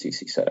text for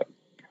CC setup.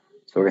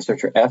 So we're going to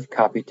search for F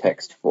copy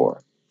text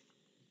 4.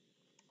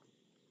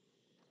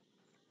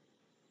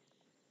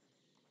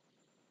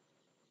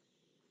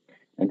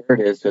 And there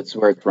it is. That's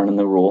where it's running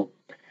the rule.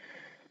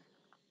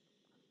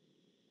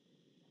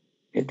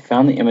 It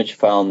found the image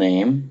file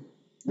name.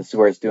 This is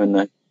where it's doing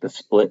the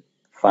split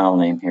file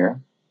name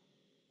here.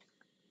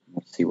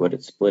 Let's see what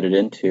it split it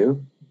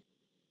into.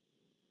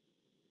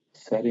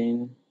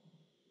 Setting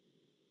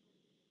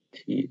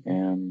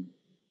TM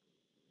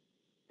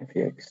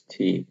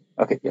FEXT.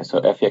 Okay, yeah, so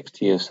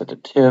FEXT is set to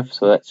TIFF,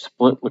 so that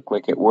split looked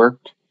like it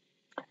worked.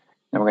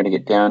 Now we're going to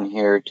get down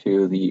here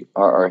to the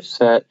RR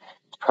set.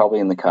 It's probably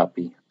in the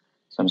copy.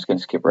 So I'm just going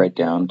to skip right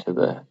down to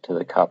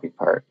the copy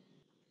part.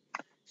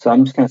 So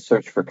I'm just going to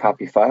search for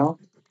copy file.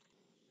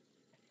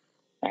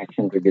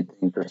 Actions are good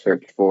things to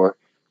search for,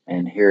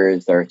 and here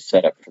is our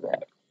setup for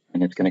that.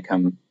 And it's going to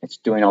come, it's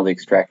doing all the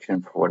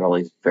extraction for what all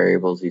these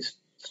variables, these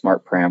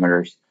smart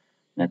parameters,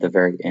 and at the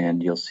very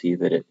end you'll see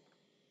that it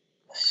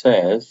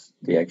says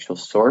the actual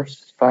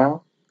source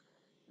file,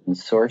 and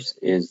source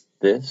is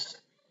this.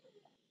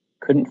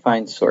 Couldn't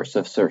find source.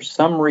 So if for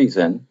some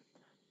reason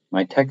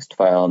my text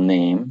file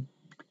name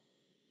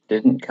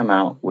didn't come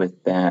out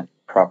with that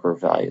proper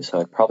value, so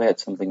I probably had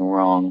something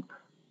wrong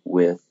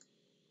with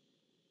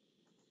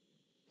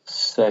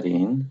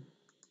setting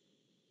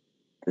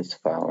this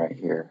file right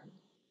here.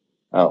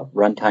 Oh,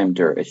 runtime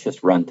dir. It's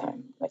just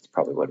runtime. That's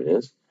probably what it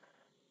is.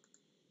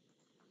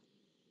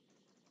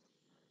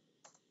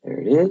 There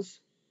it is.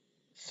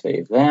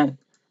 Save that.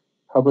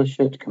 Publish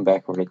it. Come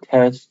back over to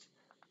test.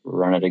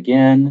 Run it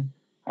again.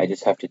 I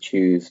just have to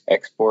choose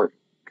export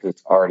because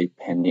it's already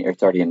pending, or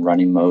it's already in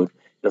running mode.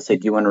 It'll say,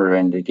 do you want to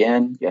run it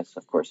again? Yes,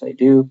 of course I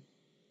do.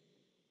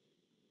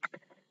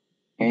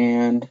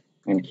 And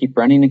I'm going to keep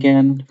running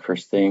again.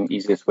 First thing,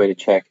 easiest way to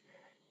check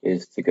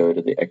is to go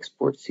to the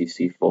export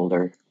CC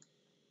folder.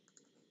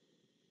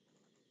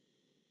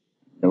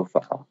 No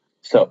file.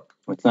 So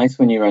what's nice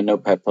when you run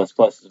Notepad++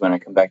 is when I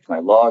come back to my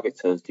log, it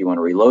says, do you want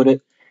to reload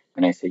it?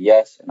 And I say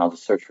yes, and I'll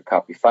just search for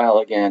copy file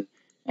again.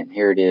 And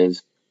here it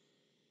is.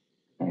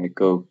 And I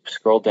go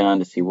scroll down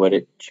to see what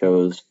it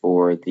chose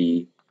for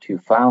the two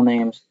file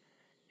names.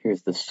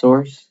 Here's the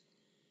source.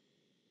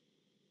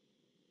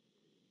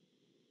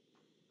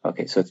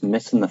 Okay, so it's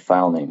missing the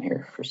file name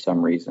here for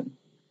some reason.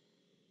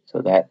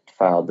 So that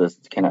file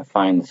cannot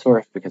find the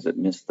source because it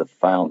missed the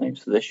file name.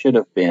 So this should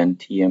have been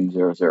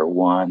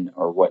tm001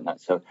 or whatnot.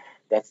 So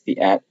that's the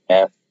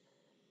 @f.file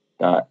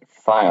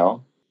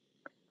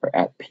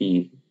or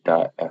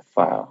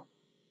 @p.ffile.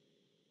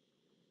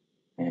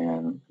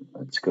 And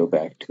let's go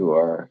back to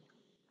our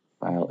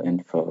file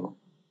info.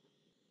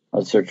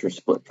 I'll search for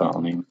split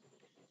file name.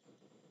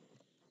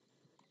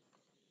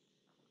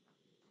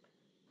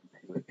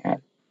 See what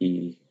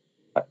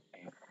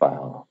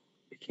 @p.file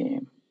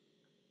became.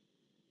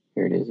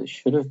 Here it is. It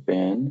should have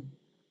been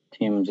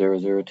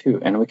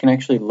TM002. And we can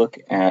actually look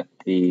at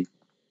you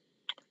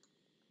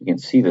can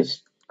see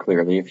this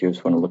clearly if you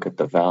just want to look at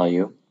the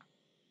value.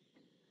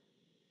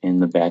 In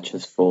the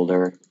batches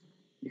folder,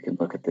 you can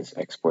look at this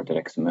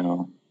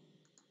export.xml,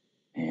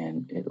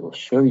 and it will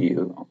show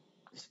you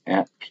this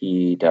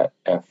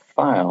 @p.f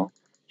file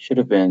should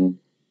have been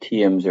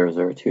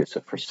TM002. So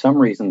for some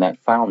reason, that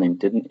file name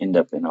didn't end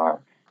up in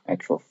our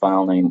actual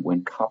file name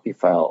when copy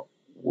file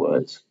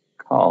was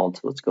called.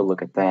 So let's go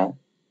look at that.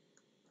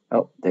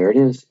 Oh, there it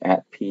is,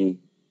 @p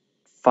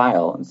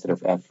file instead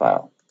of f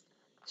file.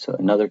 So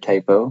another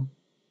typo.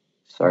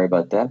 Sorry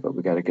about that, but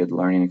we got a good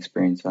learning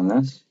experience on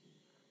this.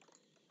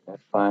 That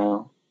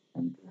file,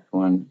 and this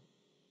one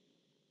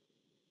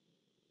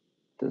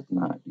does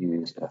not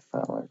use f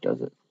file, or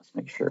does it? Let's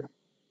make sure.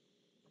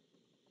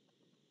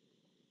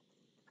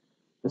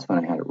 This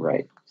one I had it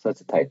right, so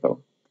that's a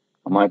typo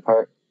on my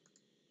part.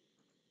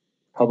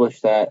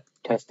 Publish that,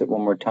 test it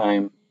one more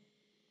time,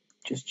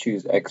 just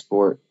choose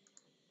export,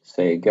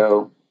 say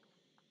go,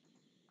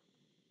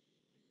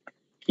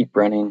 keep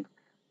running,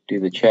 do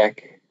the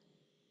check,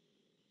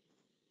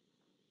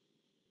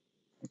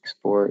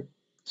 export,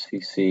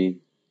 CC,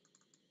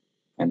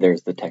 and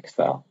there's the text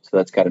file. So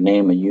that's got a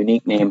name, a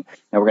unique name.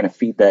 Now we're going to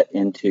feed that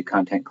into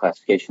content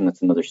classification.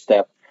 That's another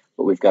step,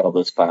 but we've got all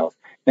those files.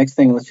 Next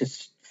thing, let's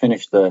just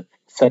finish the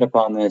setup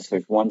on this.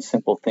 There's one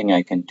simple thing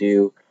I can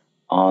do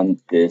on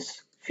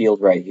this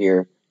field right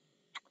here.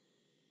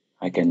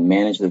 I can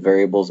manage the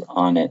variables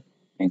on it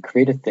and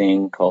create a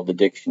thing called the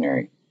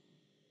dictionary.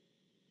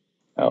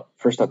 Oh,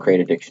 first I'll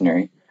create a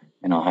dictionary,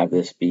 and I'll have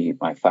this be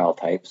my file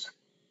types.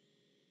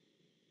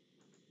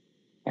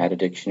 Add a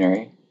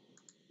dictionary.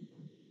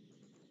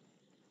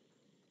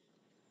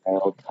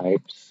 File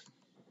types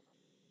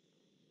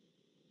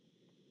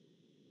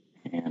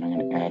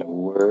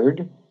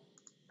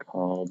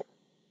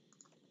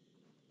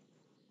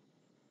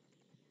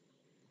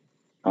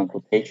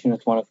Consultation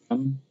is one of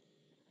them.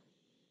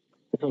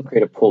 This will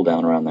create a pull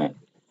down around that.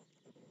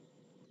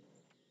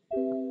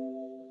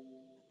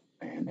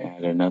 And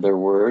add another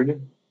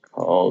word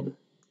called,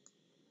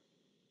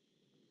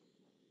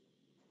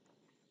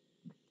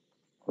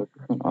 what's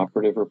this one?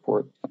 Operative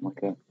report, something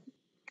like that.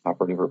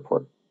 Operative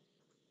report.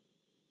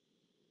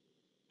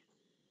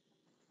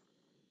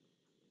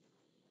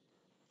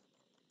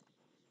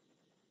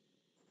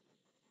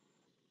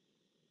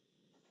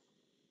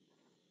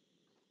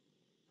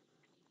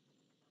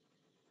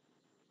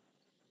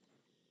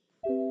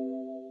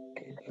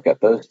 Okay, so I've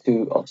got those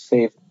two. I'll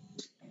save.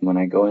 When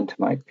I go into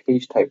my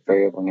page type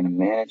variable, I'm going to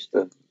manage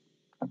the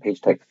page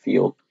type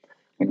field.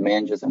 I'm going to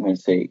manage this. I'm going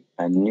to say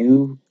a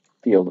new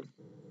field.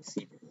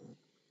 See,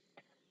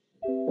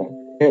 that's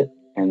it.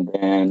 And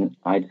then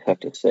I just have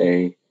to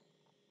say,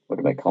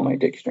 what do I call my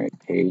dictionary?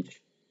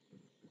 Page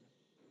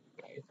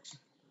types.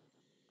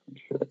 I'm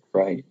sure that's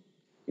right.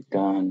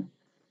 Done.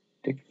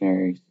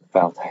 Dictionaries,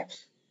 file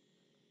types.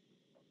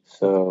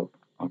 So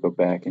I'll go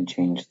back and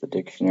change the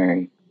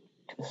dictionary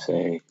to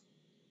say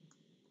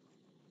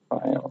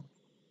file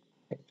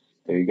types.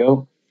 There you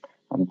go.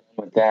 I'm done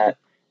with that.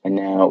 And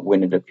now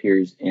when it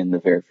appears in the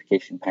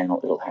verification panel,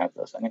 it'll have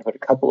those. I'm going to put a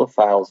couple of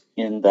files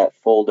in that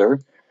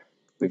folder.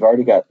 We've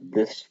already got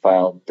this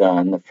file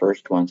done, the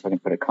first one, so I can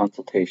put a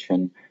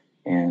consultation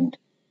and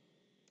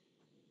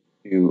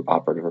do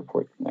operative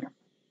report from there.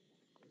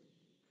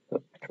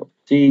 So Control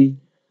C,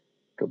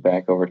 go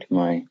back over to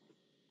my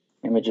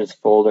images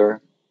folder,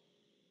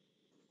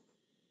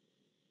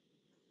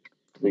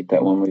 delete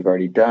that one we've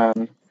already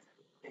done,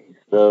 paste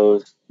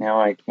those.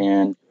 Now I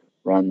can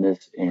run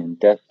this in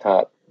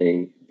desktop,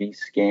 say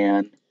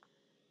vscan,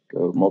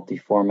 go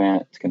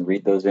multi-format, it's going to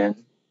read those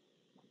in.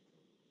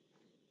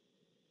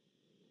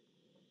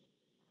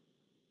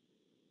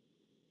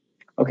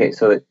 Okay,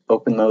 so it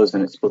opened those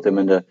and it split them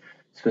into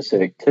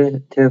specific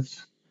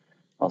TIFFs.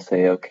 I'll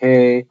say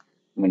okay.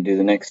 I'm going to do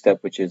the next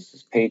step, which is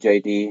this page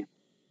ID.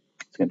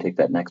 It's going to take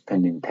that next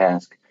pending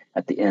task.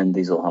 At the end,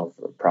 these will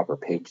have proper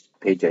page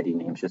ID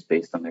names just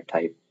based on their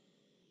type.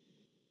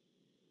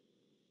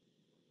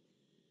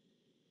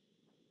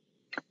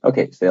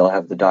 Okay, so they'll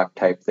have the doc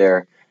type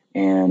there,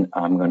 and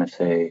I'm going to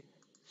say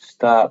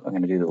stop. I'm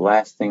going to do the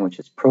last thing, which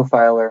is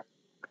profiler.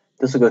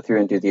 This will go through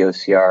and do the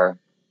OCR.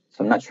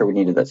 So I'm not sure we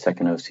needed that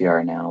second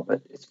OCR now,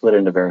 but it's split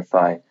into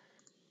verify.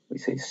 We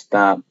say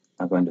stop.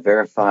 I'm going to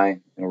verify.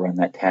 I'm going to run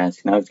that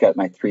task. Now I've got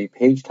my 3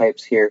 page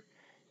types here,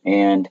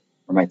 or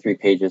my 3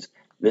 pages.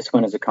 This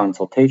one is a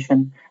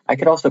consultation. I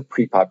could also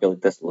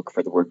pre-populate this, look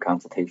for the word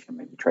consultation,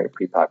 maybe try to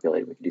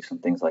pre-populate. We can do some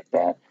things like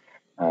that.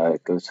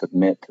 Go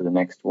submit to the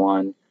next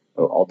one.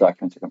 Oh, all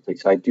documents are complete.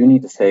 So I do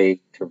need to say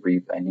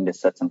I need to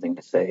set something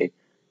to say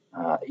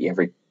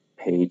every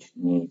page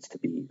needs to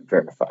be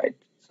verified.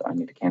 So I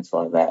need to cancel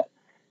out of that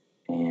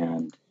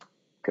and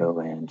go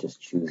and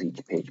just choose each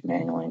page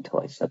manually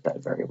until I set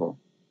that variable.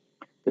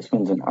 This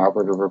one's an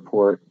operative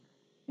report,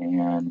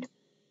 and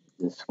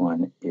this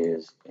one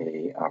is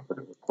a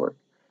operative report.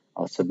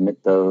 I'll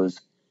submit those,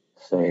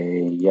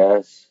 say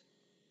yes,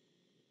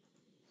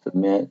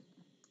 submit,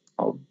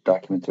 all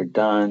documents are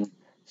done,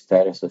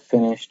 status of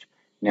finished.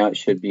 Now it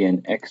should be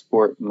in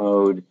export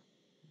mode.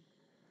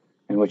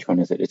 And which one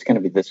is it? It's going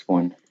to be this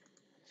one,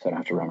 so I don't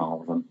have to run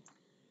all of them.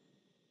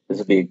 This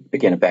will be,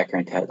 again, a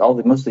background task.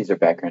 Most of these are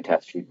background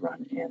tasks you'd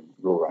run in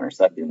Rule Runner.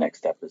 So that'd be the next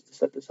step, is to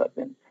set this up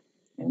in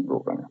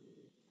Rule Runner.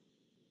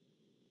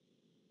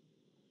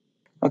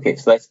 Okay,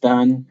 so that's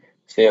done.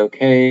 Say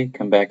okay,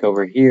 come back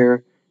over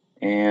here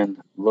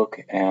and look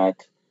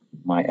at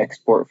my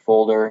export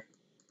folder,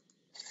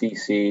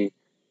 CC.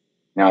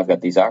 Now I've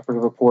got these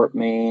operative report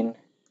main,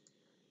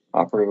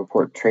 operative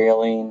report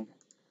trailing.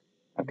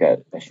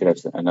 I should have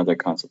another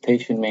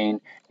consultation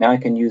main. Now I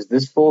can use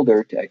this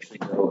folder to actually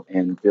go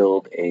and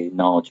build a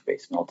knowledge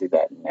base, and I'll do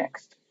that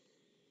next.